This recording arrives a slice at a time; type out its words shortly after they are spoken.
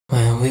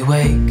we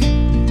wake,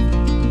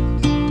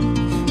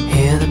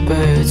 hear the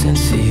birds and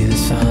see the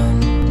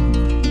sun.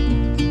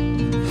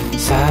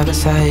 Side by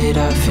side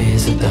our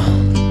fears are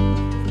done.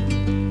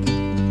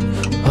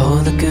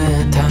 Oh, the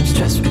good times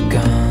just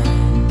begun.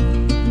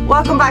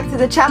 Welcome back to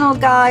the channel,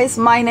 guys.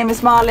 My name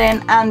is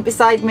Malin and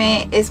beside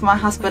me is my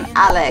husband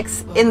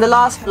Alex. In the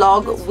last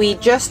vlog we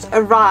just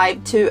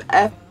arrived to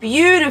a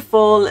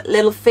beautiful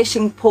little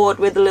fishing port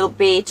with a little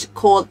beach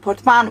called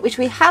PATRON, which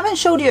we haven't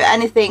showed you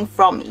anything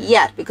from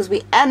yet because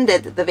we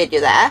ended the video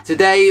there.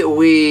 Today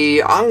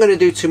we aren't going to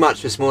do too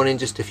much this morning,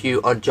 just a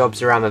few odd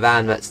jobs around the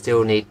van that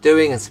still need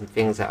doing and some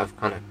things that have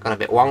kind of gone a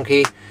bit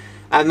wonky.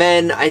 And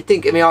then I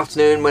think in the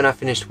afternoon when I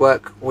finished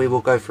work we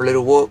will go for a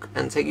little walk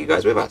and take you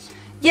guys with us.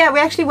 Yeah,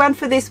 we actually went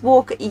for this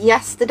walk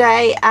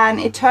yesterday and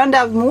it turned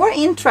out more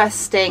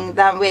interesting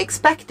than we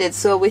expected.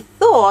 So we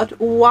thought,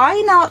 why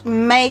not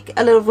make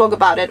a little vlog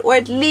about it, or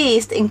at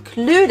least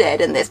include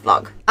it in this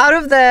vlog. Out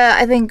of the,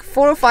 I think,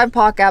 4 or 5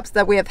 park apps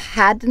that we have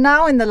had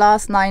now in the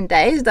last 9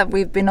 days that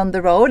we've been on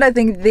the road, I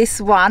think this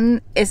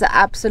one is the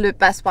absolute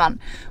best one.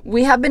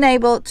 We have been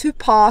able to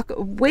park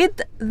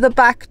with the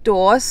back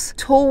doors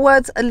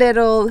towards a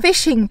little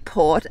fishing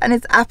port and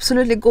it's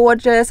absolutely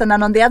gorgeous. And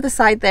then on the other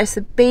side there's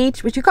a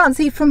beach, which you can't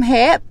see from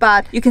here,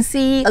 but you can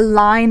see a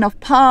line of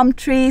palm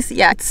trees.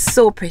 Yeah, it's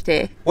so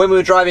pretty. When we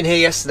were driving here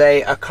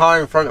yesterday, a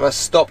car in front of us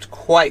stopped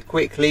quite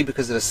quickly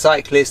because of a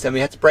cyclist and we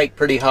had to brake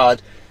pretty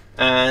hard,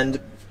 and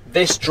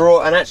this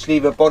drawer and actually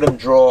the bottom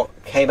drawer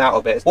came out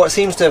a bit. What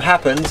seems to have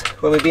happened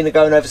when we've been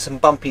going over some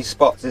bumpy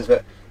spots is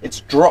that it's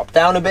dropped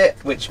down a bit,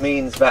 which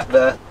means that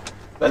the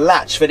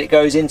latch that it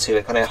goes into,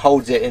 it kind of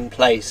holds it in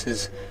place,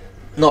 is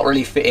not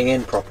really fitting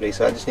in properly.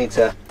 So I just need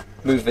to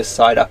move this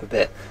side up a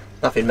bit.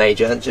 Nothing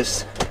major,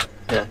 just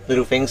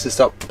little things to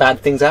stop bad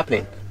things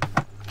happening.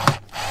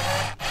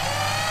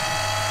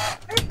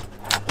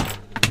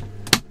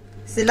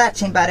 Is it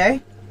latching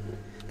better?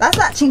 That's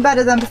latching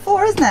better than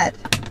before, isn't it?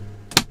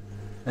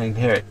 I can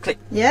hear it click.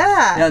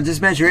 Yeah. Yeah,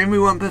 just measuring. We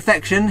want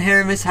perfection here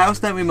in this house,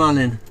 don't we,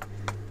 Malin?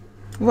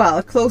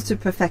 Well, close to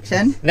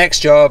perfection. Next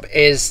job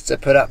is to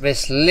put up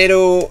this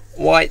little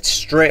white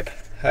strip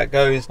that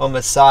goes on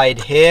the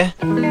side here.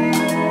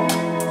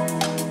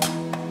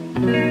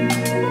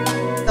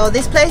 So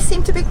this place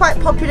seemed to be quite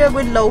popular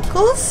with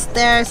locals.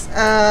 There's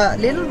a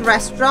little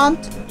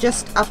restaurant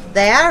just up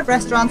there,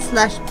 restaurant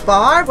slash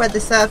bar, where they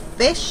serve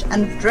fish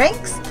and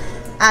drinks.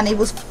 And it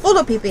was full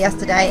of people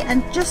yesterday,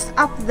 and just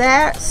up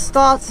there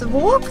starts a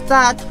walk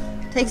that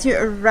takes you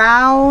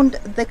around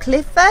the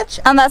cliff edge,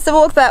 and that's the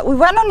walk that we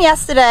went on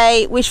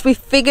yesterday, which we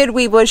figured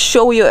we would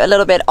show you a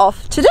little bit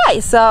of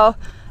today. So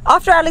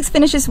after Alex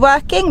finishes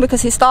working,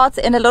 because he starts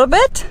in a little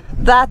bit,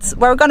 that's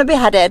where we're going to be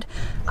headed.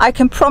 I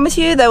can promise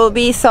you there will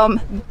be some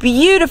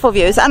beautiful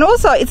views, and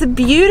also it's a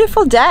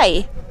beautiful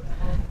day.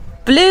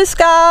 Blue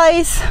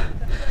skies,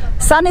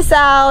 sun is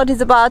out,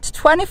 it's about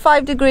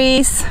 25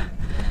 degrees.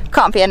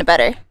 Can't be any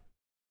better.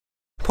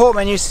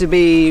 Portman used to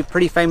be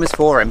pretty famous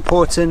for,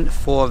 important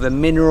for the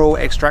mineral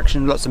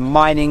extraction, lots of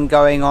mining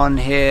going on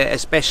here,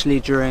 especially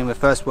during the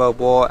First World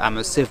War and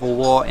the Civil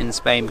War in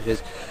Spain,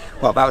 because,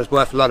 well, that was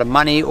worth a lot of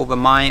money, all the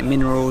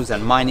minerals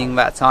and mining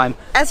that time.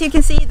 As you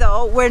can see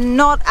though, we're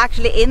not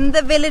actually in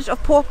the village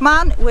of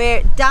Portman,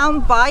 we're down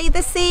by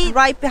the sea.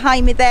 Right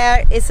behind me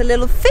there is a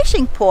little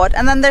fishing port,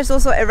 and then there's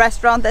also a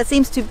restaurant that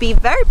seems to be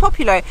very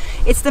popular.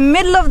 It's the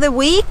middle of the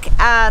week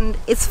and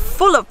it's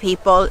full of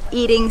people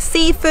eating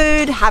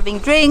seafood, having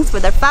drinks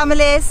with their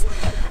families.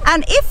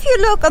 And if you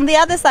look on the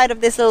other side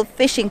of this little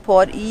fishing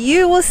port,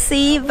 you will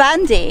see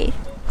VANDEE.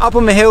 Up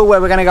on the hill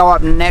where we're going to go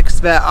up next,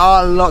 there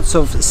are lots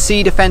of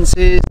sea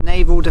defences,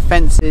 naval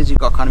defences. You've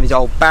got kind of these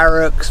old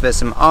barracks, there's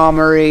some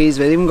armories,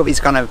 they've even got this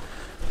kind of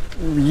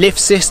lift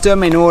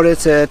system in order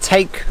to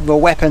take the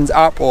weapons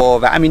up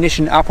or the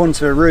ammunition up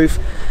onto the roof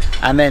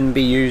and then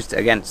be used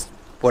against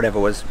whatever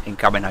was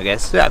incoming, I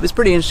guess. So yeah, it's a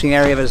pretty interesting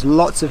area. There's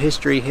lots of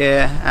history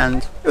here,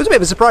 and it was a bit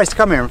of a surprise to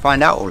come here and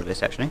find out all of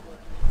this actually.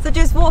 So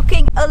just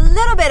walking a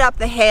little bit up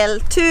the hill,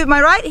 to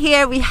my right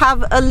here we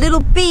have a little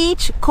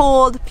beach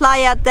called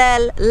Playa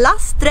del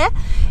Lastre.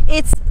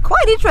 It's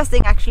quite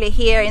interesting actually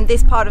here in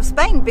this part of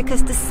Spain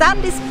because the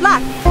sand is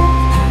black.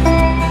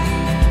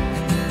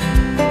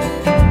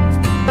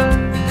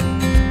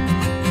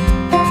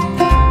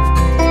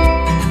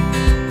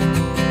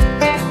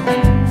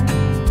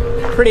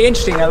 Pretty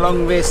interesting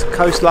along this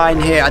coastline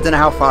here. I don't know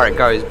how far it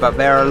goes, but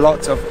there are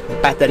lots of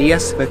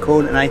baterías, they're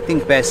called, and I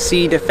think they're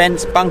sea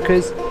defense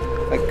bunkers.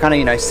 Like kind of,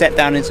 you know, set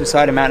down into the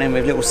side of a mountain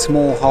with little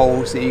small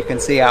holes that you can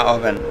see out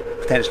of and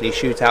potentially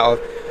shoot out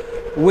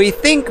of. We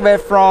think they're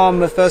from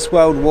the First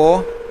World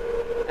War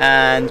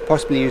and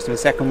possibly used in the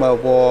Second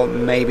World War,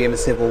 maybe in the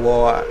Civil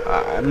War.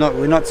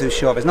 We're not too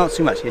sure. There's not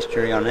too much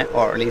history on it,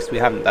 or at least we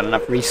haven't done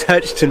enough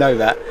research to know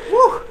that.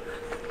 Woo!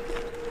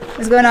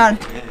 What's going on?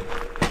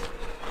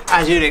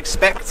 As you'd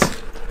expect,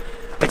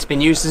 it's been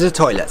used as a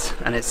toilet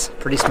and it's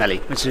pretty smelly,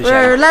 which is a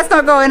Well, shame. let's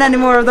not go in any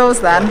more of those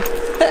then.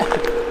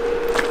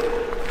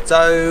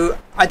 So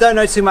I don't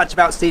know too much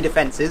about sea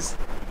defences,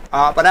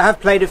 but I have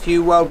played a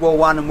few World War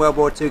I and World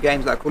War II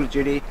games like Call of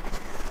Duty.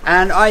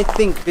 And I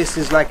think this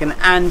is like an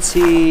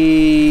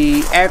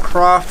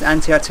anti-aircraft,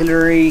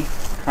 anti-artillery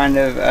kind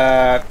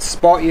of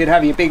spot. You'd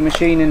have your big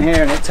machine in here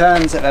and it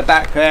turns at the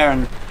back there,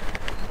 and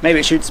maybe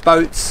it shoots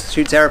boats,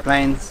 shoots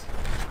airplanes.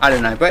 I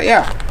don't know, but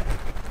yeah,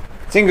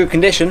 it's in good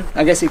condition.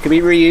 I guess it could be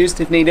reused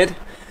if needed.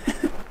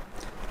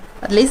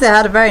 At least they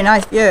had a very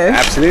nice view.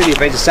 Absolutely, if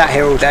they just sat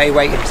here all day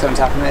waiting for something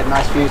to happen, they had a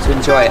nice view to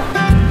enjoy it.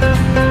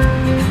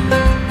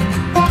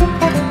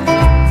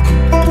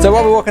 So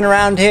while we're walking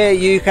around here,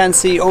 you can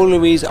see all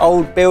of these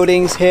old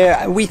buildings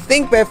here. We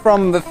think they're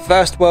from the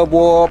First World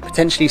War,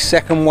 potentially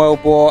Second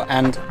World War,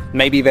 and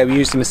maybe they were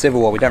used in the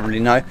Civil War, we don't really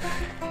know.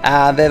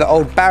 They're the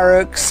old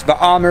barracks, the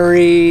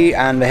armory,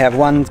 and they have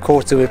one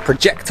quarter with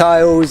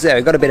projectiles.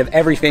 They've got a bit of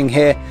everything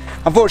here.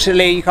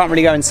 Unfortunately, you can't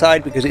really go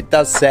inside because it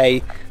does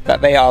say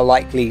that they are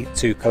likely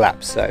to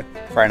collapse, so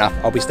fair enough,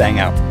 I'll be staying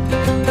out.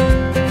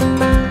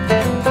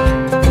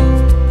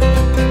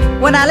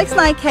 When Alex and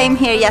I came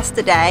here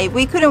yesterday,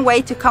 we couldn't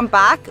wait to come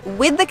back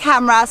with the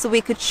camera so we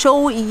could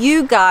show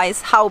you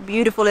guys how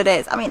beautiful it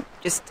is. I mean,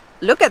 just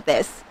look at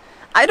this.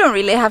 I don't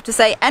really have to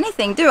say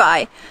anything, do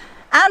I?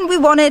 And we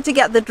wanted to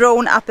get the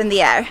drone up in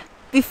the air.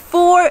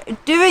 Before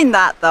doing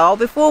that though,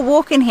 before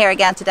walking here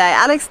again today,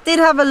 Alex did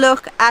have a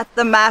look at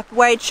the map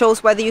where it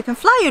shows whether you can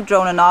fly your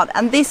drone or not,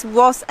 and this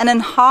was an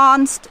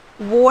enhanced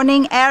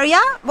warning area.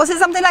 Was it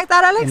something like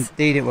that, Alex?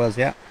 Indeed it was,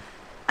 yeah.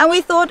 And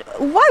we thought,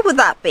 why would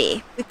that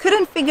be? We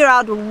couldn't figure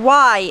out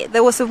why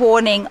there was a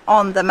warning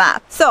on the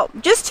map. So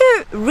just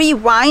to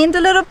rewind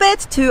a little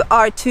bit to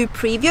our two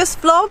previous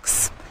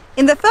vlogs.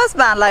 In the first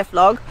van life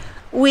vlog,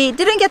 we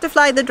didn't get to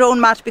fly the drone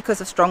much because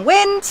of strong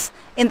winds.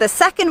 In the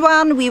second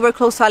one, we were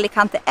close to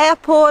Alicante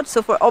airport,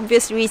 so for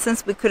obvious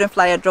reasons we couldn't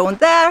fly a drone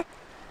there.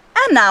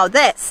 And now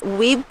this.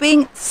 We've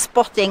been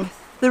spotting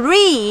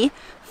 3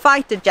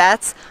 fighter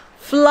jets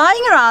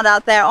flying around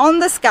out there on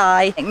the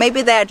sky.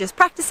 Maybe they're just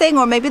practicing,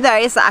 or maybe there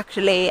is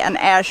actually an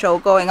air show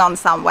going on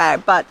somewhere.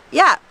 But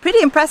yeah,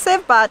 pretty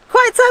impressive, but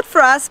quite sad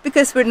for us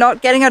because we're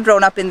not getting a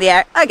drone up in the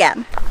air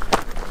again.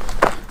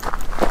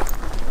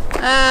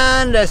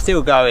 And they're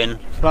still going,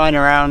 flying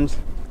around.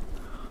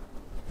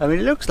 I mean,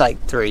 it looks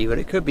like 3, but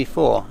it could be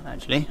 4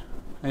 actually.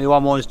 Maybe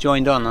one more is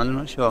joined on, I'm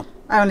not sure.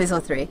 I only saw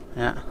 3.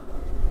 Yeah.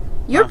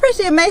 You're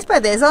pretty amazed by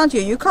this, aren't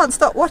you? You can't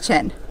stop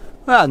watching.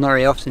 Well, not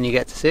very often you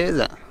get to see it, is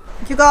it?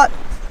 You got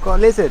a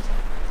lizard.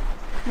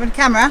 with a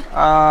camera?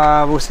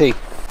 We'll see.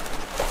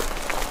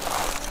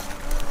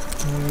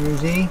 Where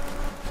is he?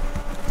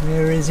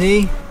 Where is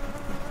he?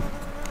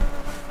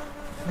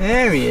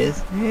 There he is.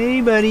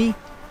 Hey buddy.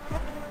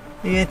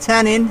 You're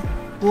tanning,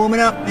 warming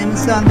up in the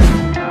sun.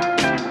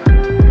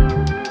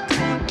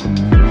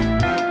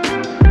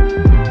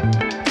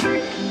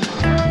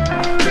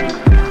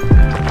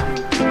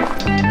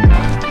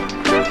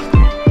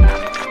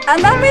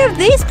 And then we have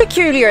these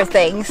peculiar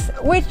things,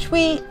 which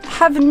we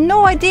have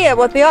no idea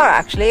what they are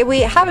actually.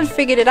 We haven't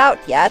figured it out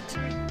yet.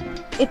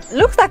 It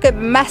looks like a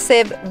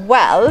massive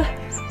well.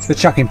 It's for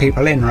chucking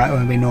people in, right,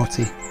 when we're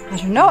naughty. I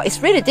don't know,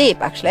 it's really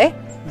deep actually.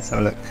 Let's have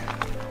a look.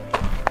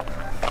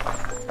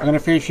 I'm going to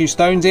throw a few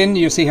stones in,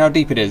 you'll see how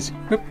deep it is.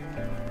 Whoop.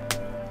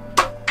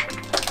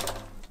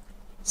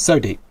 So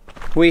deep.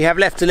 We have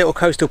left a little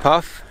coastal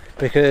path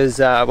because,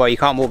 well, you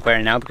can't walk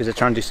very now because they're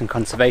trying to do some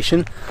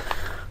conservation.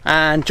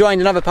 And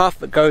joined another path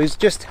that goes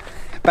just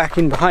back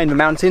in behind the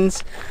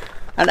mountains,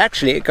 and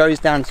actually it goes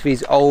down to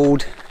these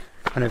old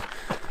kind of,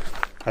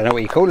 I don't know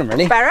what you call them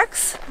really.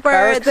 Barracks,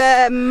 where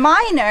the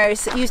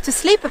miners used to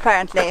sleep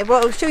apparently.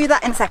 We'll show you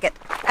that in a second.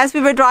 As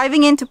we were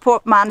driving into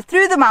Portman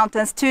through the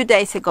mountains 2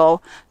 days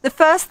ago, the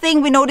first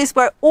thing we noticed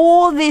were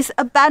all these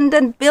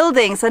abandoned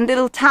buildings and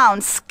little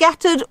towns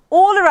scattered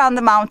all around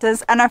the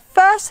mountains, and our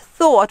first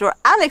thought, or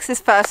Alex's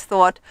first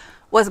thought,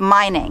 was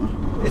mining.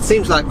 It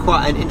seems like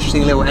quite an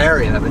interesting little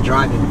area that we're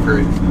driving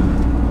through.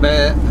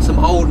 There are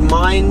some old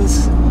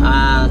mines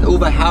and all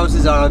the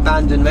houses are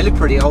abandoned. They look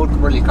pretty old,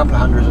 probably a couple of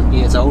hundred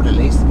years old at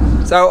least.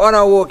 So on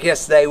our walk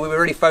yesterday we were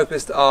really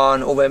focused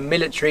on all the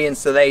military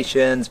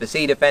installations, the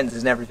sea defences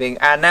and everything,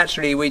 and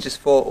naturally we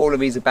just thought all of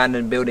these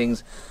abandoned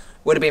buildings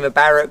would have been the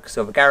barracks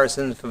or the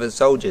garrison for the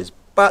soldiers.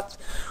 But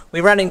we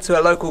ran into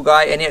a local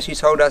guy and he actually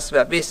told us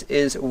that this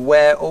is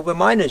where all the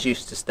miners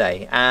used to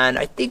stay, and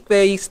I think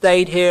they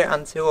stayed here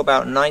until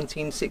about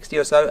 1960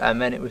 or so, and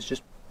then it was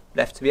just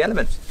left to the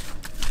elements.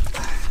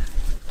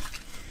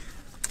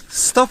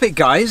 Stop it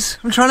guys,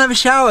 I'm trying to have a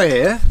shower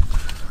here.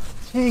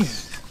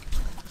 Jeez.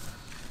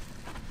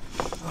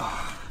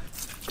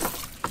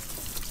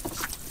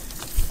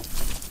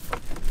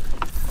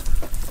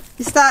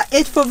 Is that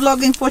it for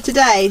vlogging for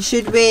today?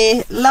 Should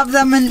we love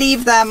them and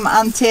leave them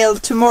until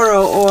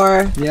tomorrow,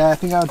 or Yeah, I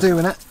think I'll do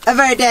it. a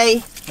very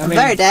day, I mean,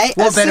 very day,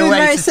 what better way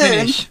very to soon.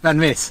 finish than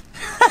this?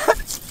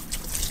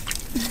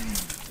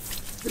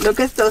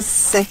 Look at those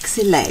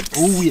sexy legs.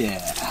 Oh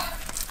yeah.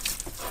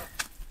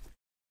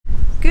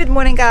 Good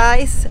morning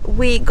guys.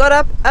 We got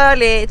up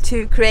early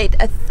to create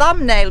a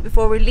thumbnail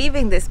before we're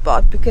leaving this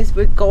spot because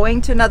we're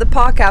going to another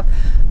park up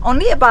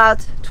only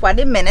about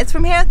 20 minutes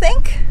from here, I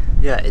think.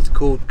 Yeah, it's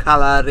called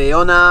Cala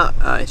Reona.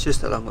 It's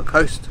just along the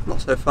coast,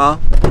 not so far.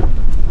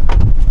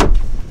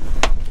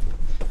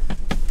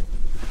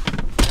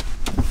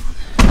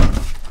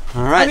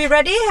 Are we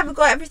ready? Have we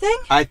got everything?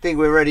 I think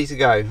we're ready to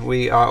go.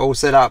 We are all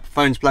set up,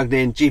 phones plugged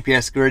in,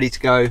 GPS ready to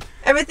go.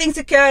 Everything's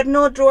secured,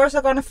 no drawers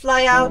are gonna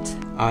fly out.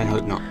 I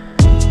hope not.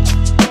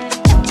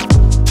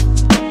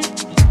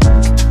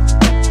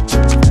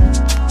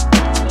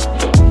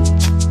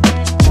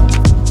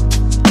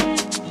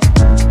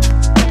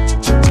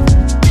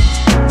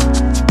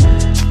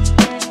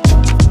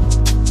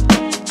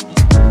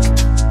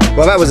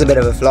 Well, that was a bit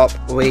of a flop.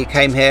 We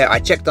came here, I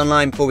checked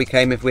online before we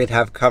came if we'd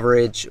have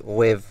coverage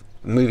with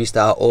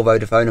Movistar or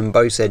Vodafone, and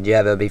both said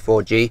yeah, there'll be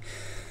 4G.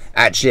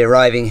 Actually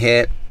arriving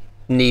here,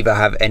 neither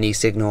have any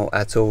signal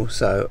at all,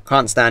 so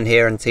can't stand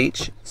here and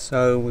teach,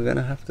 so we're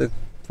gonna have to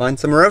find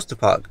somewhere else to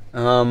park.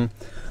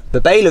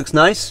 The bay looks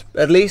nice,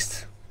 at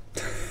least.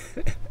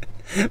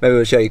 Maybe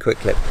we'll show you a quick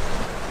clip.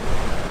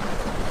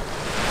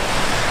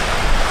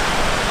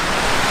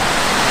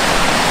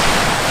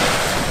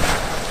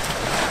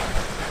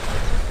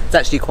 It's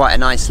actually quite a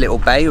nice little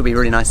bay. It would be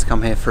really nice to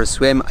come here for a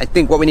swim. I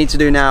think what we need to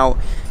do now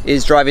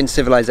is drive into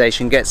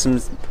civilization, get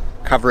some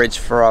coverage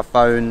for our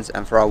phones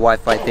and for our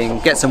Wi-Fi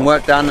thing, get some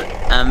work done,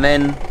 and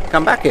then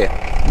come back here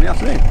in the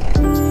afternoon.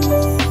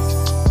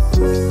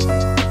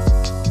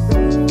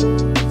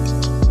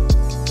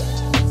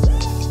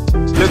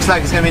 Looks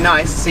like it's going to be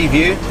nice, sea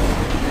view,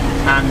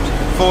 and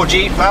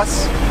 4G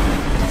plus,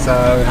 so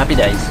happy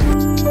days.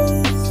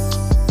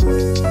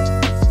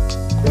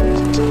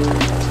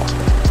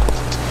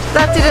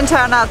 That didn't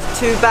turn out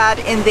too bad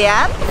in the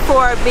end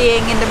for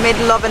being in the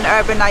middle of an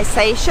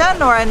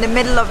urbanization or in the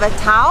middle of a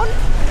town.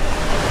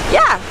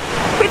 Yeah,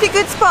 pretty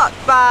good spot,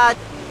 but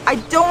I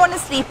don't want to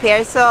sleep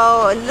here,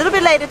 so a little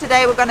bit later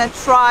today we're gonna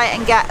try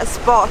and get a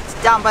spot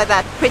down by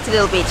that pretty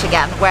little beach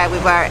again where we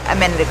were a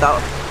minute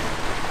ago.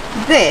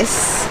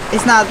 This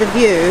is now the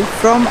view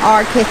from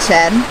our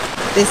kitchen.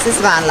 This is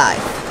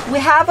Vanlife. We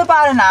have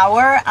about an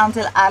hour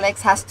until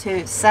Alex has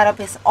to set up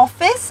his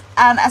office,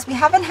 and as we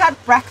haven't had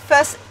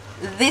breakfast,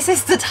 this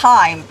is the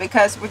time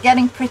because we're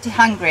getting pretty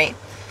hungry.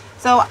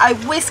 So I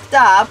whisked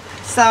up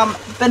some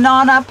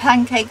banana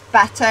pancake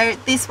batter.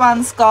 This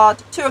one's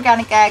got 2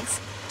 organic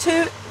eggs,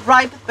 2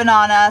 ripe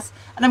bananas,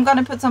 and I'm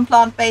gonna put some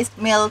plant-based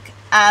milk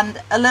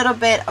and a little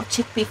bit of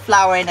chickpea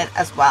flour in it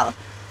as well.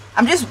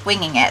 I'm just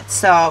winging it,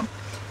 so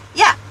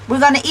yeah,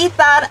 we're gonna eat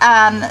that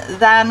and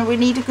then we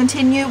need to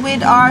continue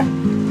with our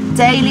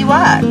daily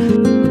work.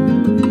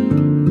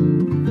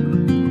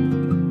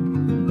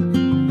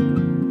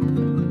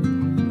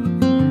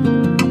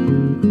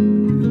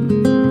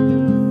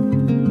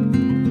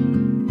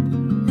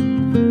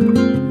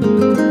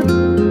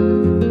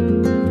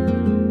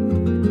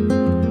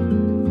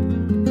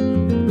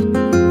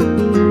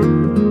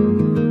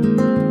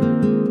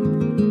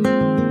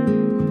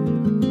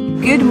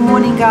 Good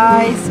morning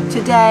guys,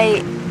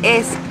 today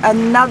is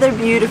another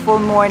beautiful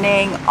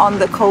morning on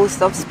the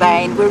coast of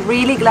Spain. We're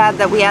really glad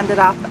that we ended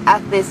up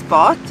at this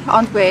spot,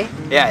 aren't we?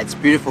 Yeah, it's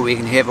beautiful. We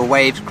can hear the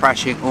waves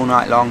crashing all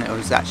night long. It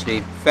was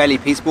actually fairly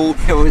peaceful.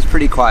 It was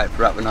pretty quiet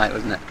throughout the night,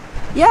 wasn't it?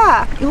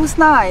 Yeah, it was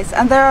nice,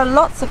 and there are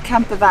lots of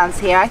camper vans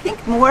here. I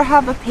think more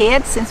have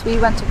appeared since we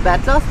went to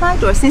bed last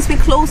night, or since we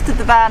closed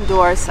the van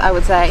doors, I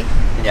would say.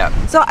 Yeah.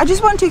 So I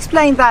just want to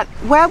explain that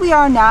where we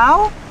are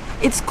now,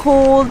 it's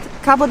called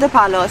Cabo de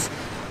Palos,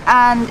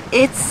 and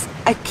it's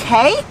a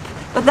cape,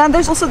 but then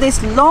there's also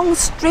this long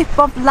strip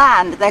of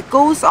land that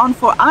goes on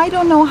for I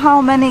don't know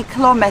how many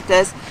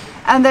kilometers,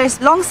 and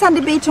there's long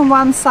sandy beach on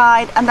one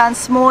side and then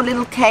small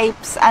little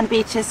capes and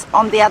beaches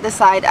on the other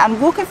side,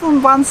 and walking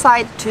from one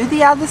side to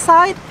the other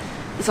side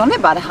is only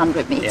about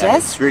 100 meters. Yeah,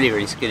 it's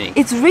really skinny.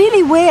 It's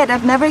really weird.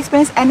 I've never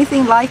experienced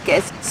anything like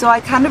it, so I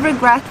kind of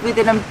regret we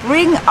didn't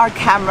bring our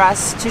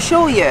cameras to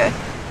show you,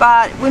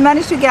 but we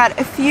managed to get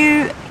a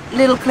few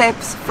little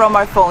clips from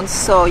our phones,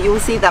 so you will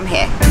see them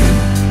here.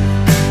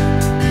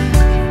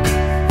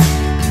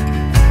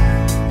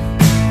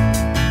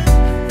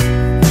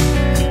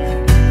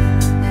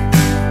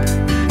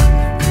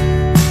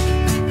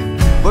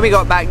 When we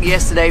got back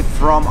yesterday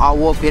from our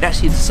walk, we had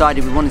actually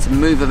decided we wanted to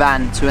move the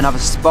van to another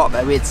spot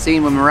that we had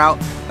seen when we were out.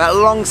 That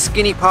long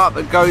skinny part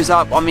that goes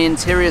up on the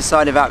interior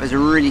side of that, there's a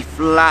really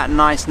flat,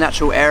 nice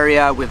natural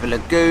area with a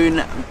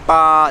lagoon,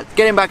 but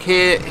getting back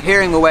here,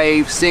 hearing the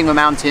waves, seeing the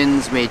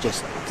mountains, we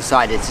just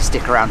decided to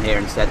stick around here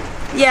instead.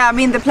 Yeah, I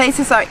mean the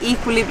places are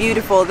equally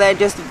beautiful, they're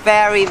just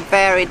very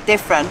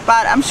different,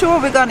 but I'm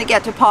sure we're going to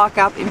get to park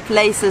up in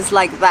places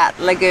like that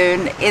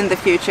lagoon in the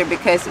future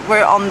because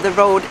we're on the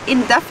road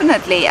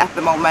indefinitely at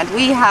the moment.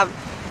 We have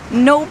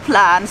no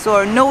plans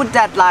or no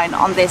deadline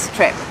on this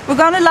trip. We're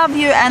gonna love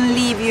you and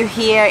leave you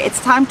here.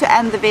 It's time to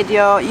end the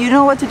video. You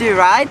know what to do,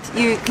 right?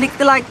 You click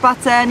the like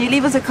button, you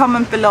leave us a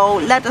comment below,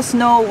 let us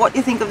know what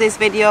you think of this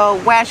video.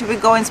 Where should we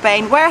go in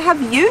Spain? Where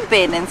have you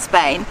been in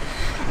Spain?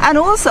 And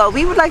also,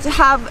 we would like to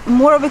have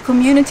more of a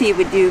community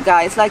with you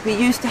guys like we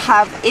used to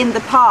have in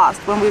the past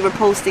when we were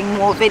posting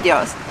more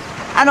videos.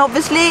 And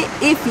obviously,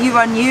 if you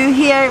are new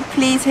here,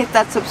 please hit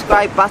that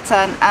subscribe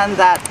button and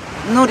that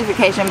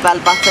notification bell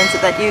button so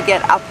that you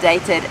get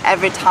updated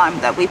every time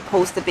that we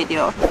post a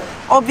video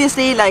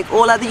Obviously, like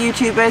all other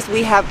YouTubers,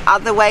 we have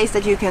other ways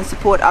that you can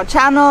support our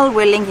channel.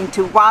 We're linking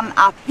to one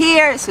up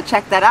here, so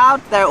check that out.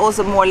 There are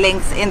also more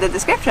links in the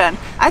description.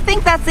 I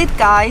think that's it,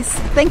 guys.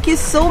 Thank you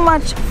so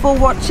much for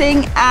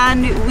watching,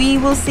 and we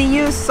will see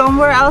you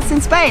somewhere else in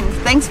Spain.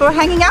 Thanks for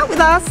hanging out with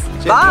us.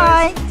 Cheers,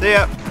 bye. Guys. See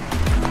ya.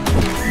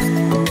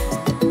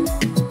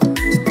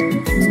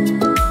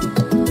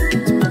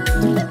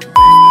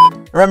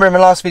 Remember in my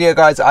last video,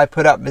 guys, I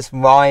put up this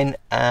vine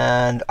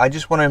and I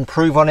just want to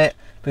improve on it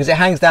because it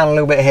hangs down a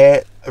little bit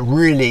here. A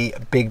really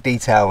big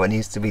detail that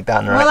needs to be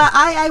done, right? Well,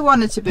 I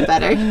want it to be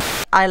better.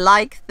 I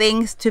like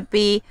things to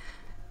be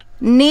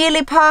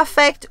nearly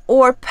perfect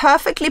or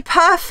perfectly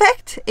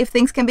perfect, if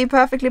things can be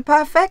perfectly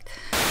perfect.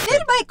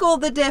 It make all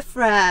the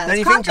difference. Don't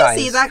you Can't think, you guys?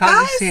 see that, Can't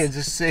guys? you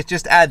see it? It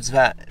just adds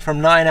that from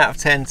 9 out of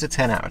 10 to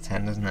 10 out of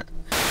 10, doesn't it?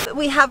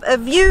 We have a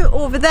view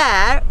over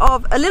there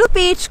of a little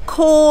beach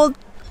called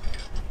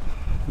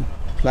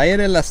Playa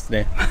del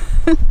Lustre.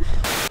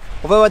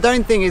 Although I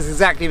don't think it's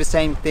exactly the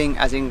same thing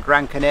as in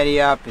Gran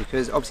Canaria,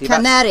 because obviously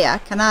Canaria.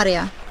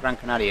 Gran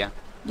Canaria.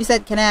 You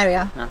said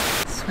Canaria. No.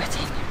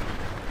 Sweating.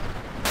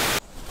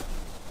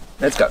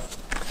 Let's go.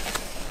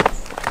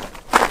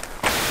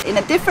 In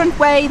a different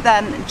way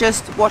than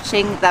just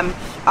watching them.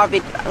 Can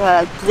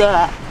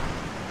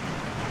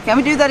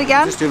we do that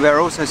again? Just do there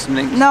are also some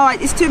links. No,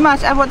 it's too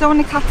much. I don't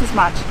want to cut as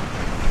much.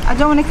 I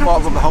don't want to cut What,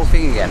 as the much. whole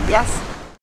thing again? Yes.